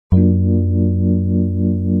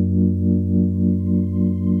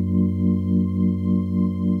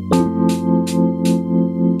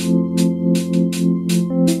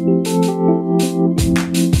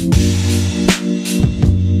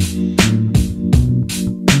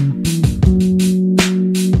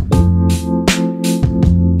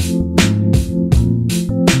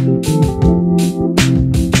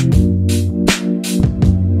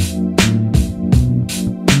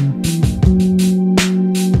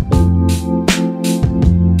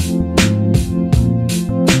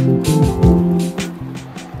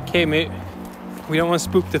Okay, mate. We don't want to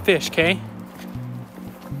spook the fish, okay?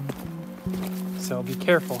 So be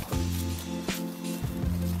careful.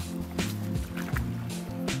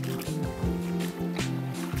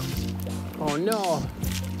 Oh no!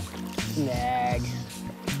 Snag.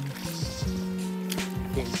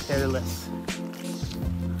 Being careless.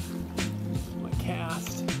 My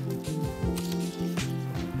cast.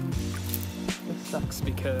 This sucks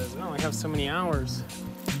because I only have so many hours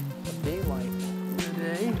of daylight in the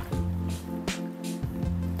day.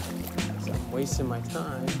 So I'm wasting my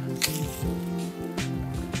time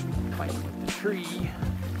fighting with the tree.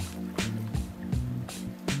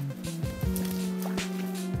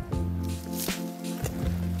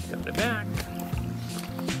 Got it back.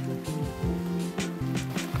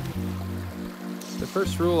 The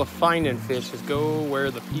first rule of finding fish is go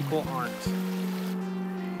where the people aren't.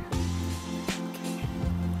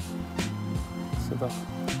 So the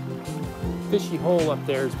fishy hole up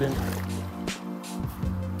there has been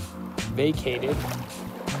vacated.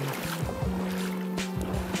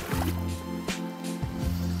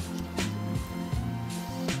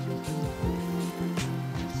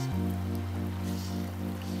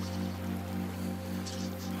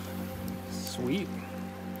 Sweet.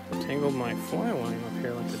 Tangled my fly line up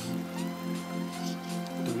here like a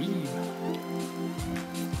dweeb.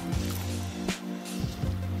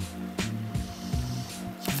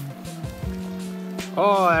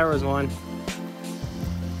 Oh, there was one.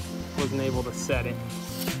 Wasn't able to set it.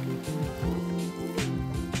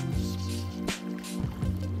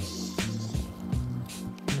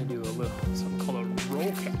 I do a little something called a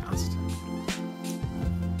roll cast.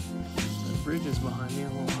 The bridge is behind me, a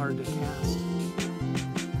little hard to cast.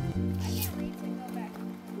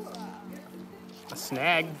 A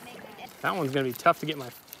snag. That one's gonna be tough to get my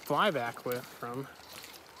fly back with from.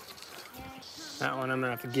 That one I'm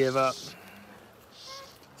gonna have to give up.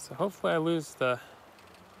 So hopefully I lose the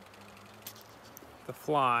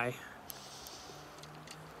fly.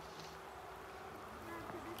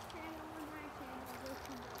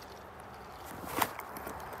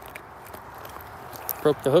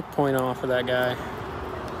 Broke the hook point off of that guy.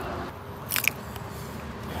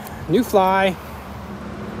 New fly.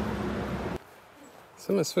 So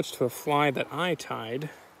I'm gonna switch to a fly that I tied.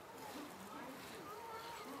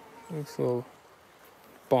 Looks a little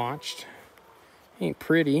botched. Ain't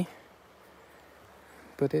pretty,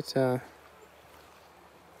 but it well,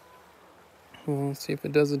 let's see if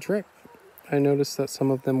it does the trick. I noticed that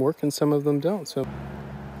some of them work and some of them don't, so.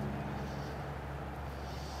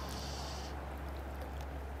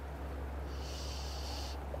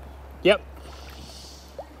 Yep.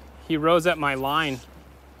 He rose at my line.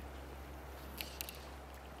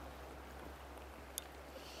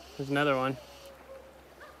 There's another one.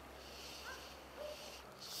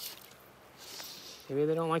 Maybe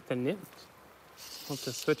they don't like the nymphs. I'll have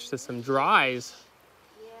to switch to some dries.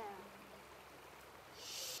 Yeah.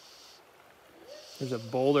 There's a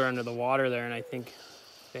boulder under the water there, and I think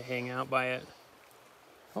they hang out by it.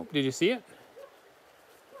 Oh, did you see it?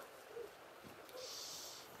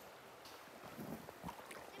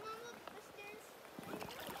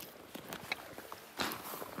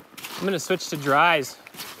 I'm gonna switch to dries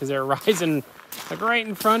because they're rising like right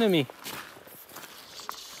in front of me.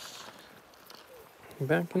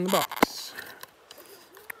 Back in the box.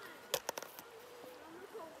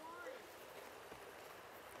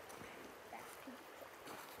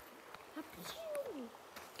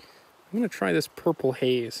 I'm gonna try this purple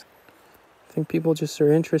haze. I think people just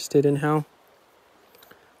are interested in how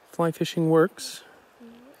fly fishing works.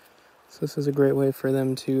 So this is a great way for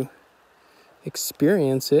them to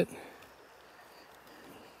experience it.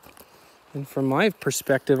 And from my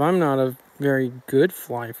perspective, I'm not a very good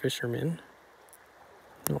fly fisherman.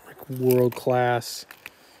 Not like world-class,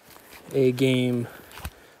 A-game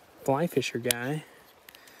fly fisher guy.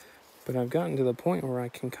 But I've gotten to the point where I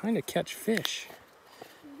can kind of catch fish.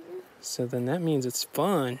 So then that means it's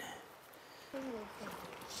fun.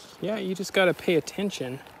 Yeah, you just got to pay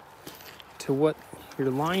attention to what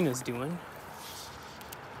your line is doing.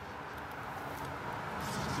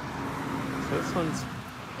 So this one's...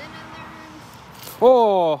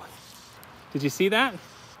 Oh! Did you see that?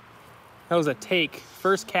 That was a take.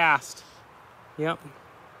 First cast. Yep.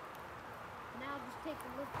 Now just take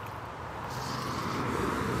a look.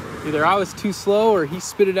 Either I was too slow or he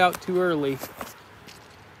spit it out too early.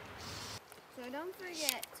 So don't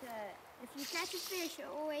forget to, if you catch a fish,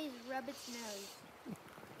 always rub its nose.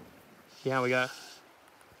 Yeah,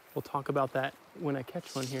 we'll talk about that when I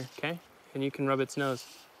catch one here, okay? And you can rub its nose.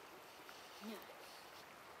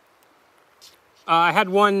 I had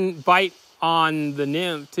one bite on the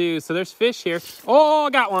nymph too. So there's fish here. Oh, I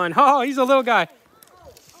got one. Oh, he's a little guy.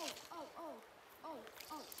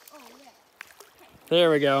 Yeah. There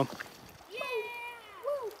we go. Yeah!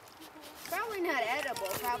 Woo! Probably not edible.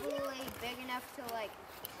 Probably big enough to like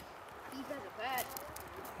keep as a pet.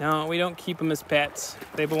 No, we don't keep them as pets.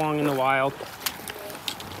 They belong in the wild.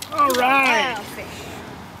 All right. Wild fish.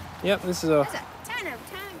 Yep, this is a... That's a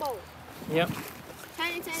tiny bowl. Yep.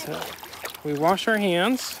 Tiny So bowl. we wash our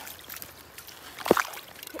hands.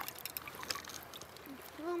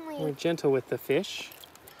 We're gentle with the fish.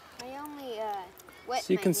 I only wet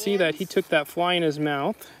So you my can see that he hands. took that fly in his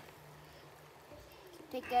mouth.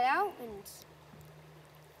 Take that out, and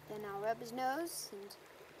then I'll rub his nose, and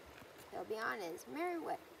he'll be on his merry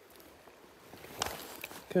way.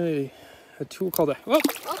 Okay, a tool called a... Whoop!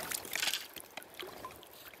 Oh,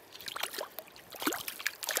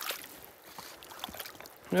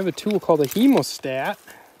 I have a tool called a hemostat.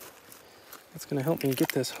 That's going to help me get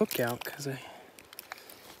this hook out because it's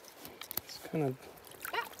kind of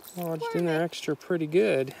lodged in there extra pretty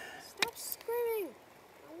good. stop screaming.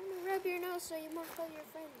 I want to rub your nose so you won't tell your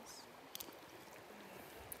friends.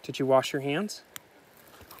 Did you wash your hands?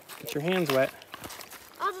 Get your hands wet.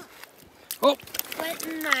 I'll just Oh! wet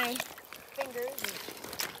my fingers.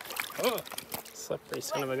 Oh! Slippery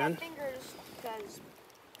son of a Wet gun. my fingers, because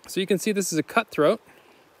So you can see this is a cutthroat.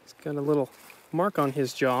 He's got a little mark on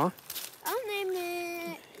his jaw. I'll name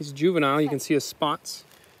it. He's juvenile. You can see his spots.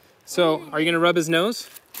 So, are you going to rub his nose?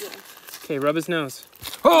 Yeah. Okay, rub his nose.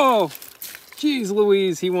 Oh! Jeez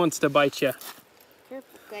Louise, he wants to bite you. Here,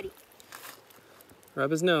 buddy.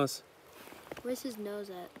 Rub his nose. Where's his nose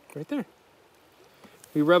at? Right there.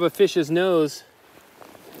 We rub a fish's nose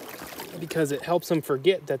because it helps them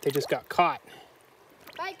forget that they just got caught.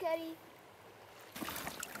 Bye, Cuddy.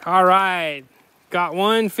 All right, got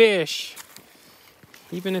one fish.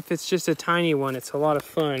 Even if it's just a tiny one, it's a lot of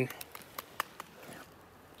fun.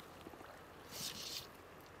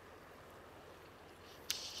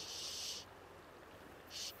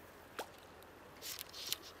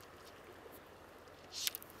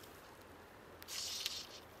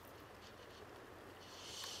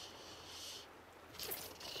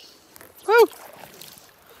 Woo!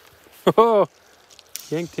 Oh,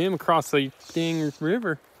 yanked him across the dang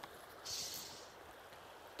river.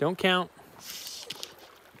 Don't count.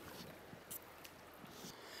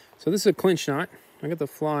 So this is a clinch knot. I got the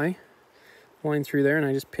fly line through there and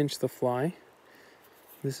I just pinch the fly.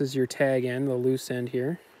 This is your tag end, the loose end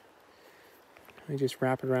here. I just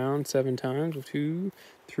wrap it around 7 times. 2,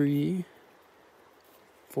 3,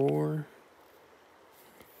 4,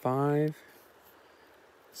 5,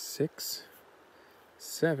 6,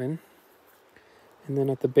 7. And then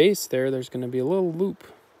at the base there's going to be a little loop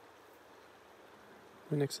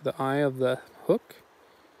next to the eye of the hook.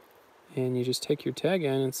 And you just take your tag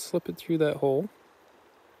end and slip it through that hole.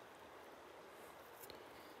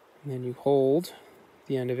 And then you hold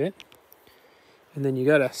the end of it. And then you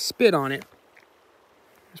got to spit on it.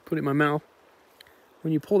 Just put it in my mouth.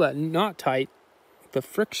 When you pull that knot tight, the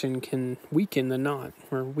friction can weaken the knot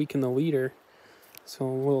or weaken the leader. So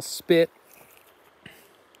a little spit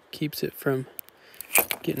keeps it from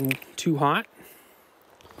getting too hot.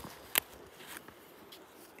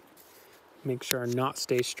 Make sure our knot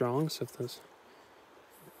stays strong, so if those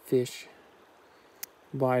fish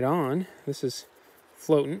bite on, this is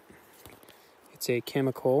floatant. It's a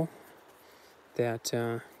chemical that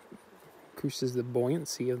increases the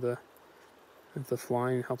buoyancy of the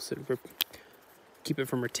fly and helps it keep it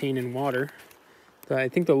from retaining water. I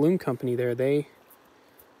think the loom company there, they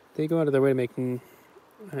go out of their way to make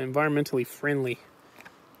environmentally friendly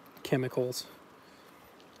chemicals.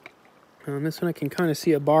 This one I can kind of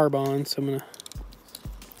see a barb on, so I'm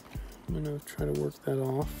gonna try to work that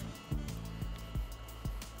off.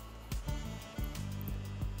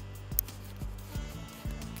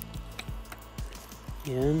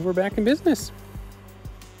 And we're back in business.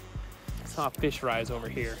 I saw a fish rise over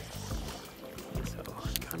here, so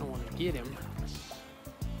I kind of want to get him,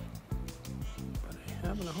 but I'm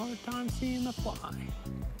having a hard time seeing the fly.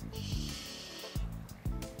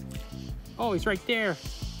 Oh, he's right there.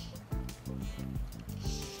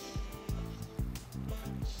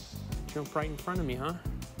 Jump right in front of me, huh?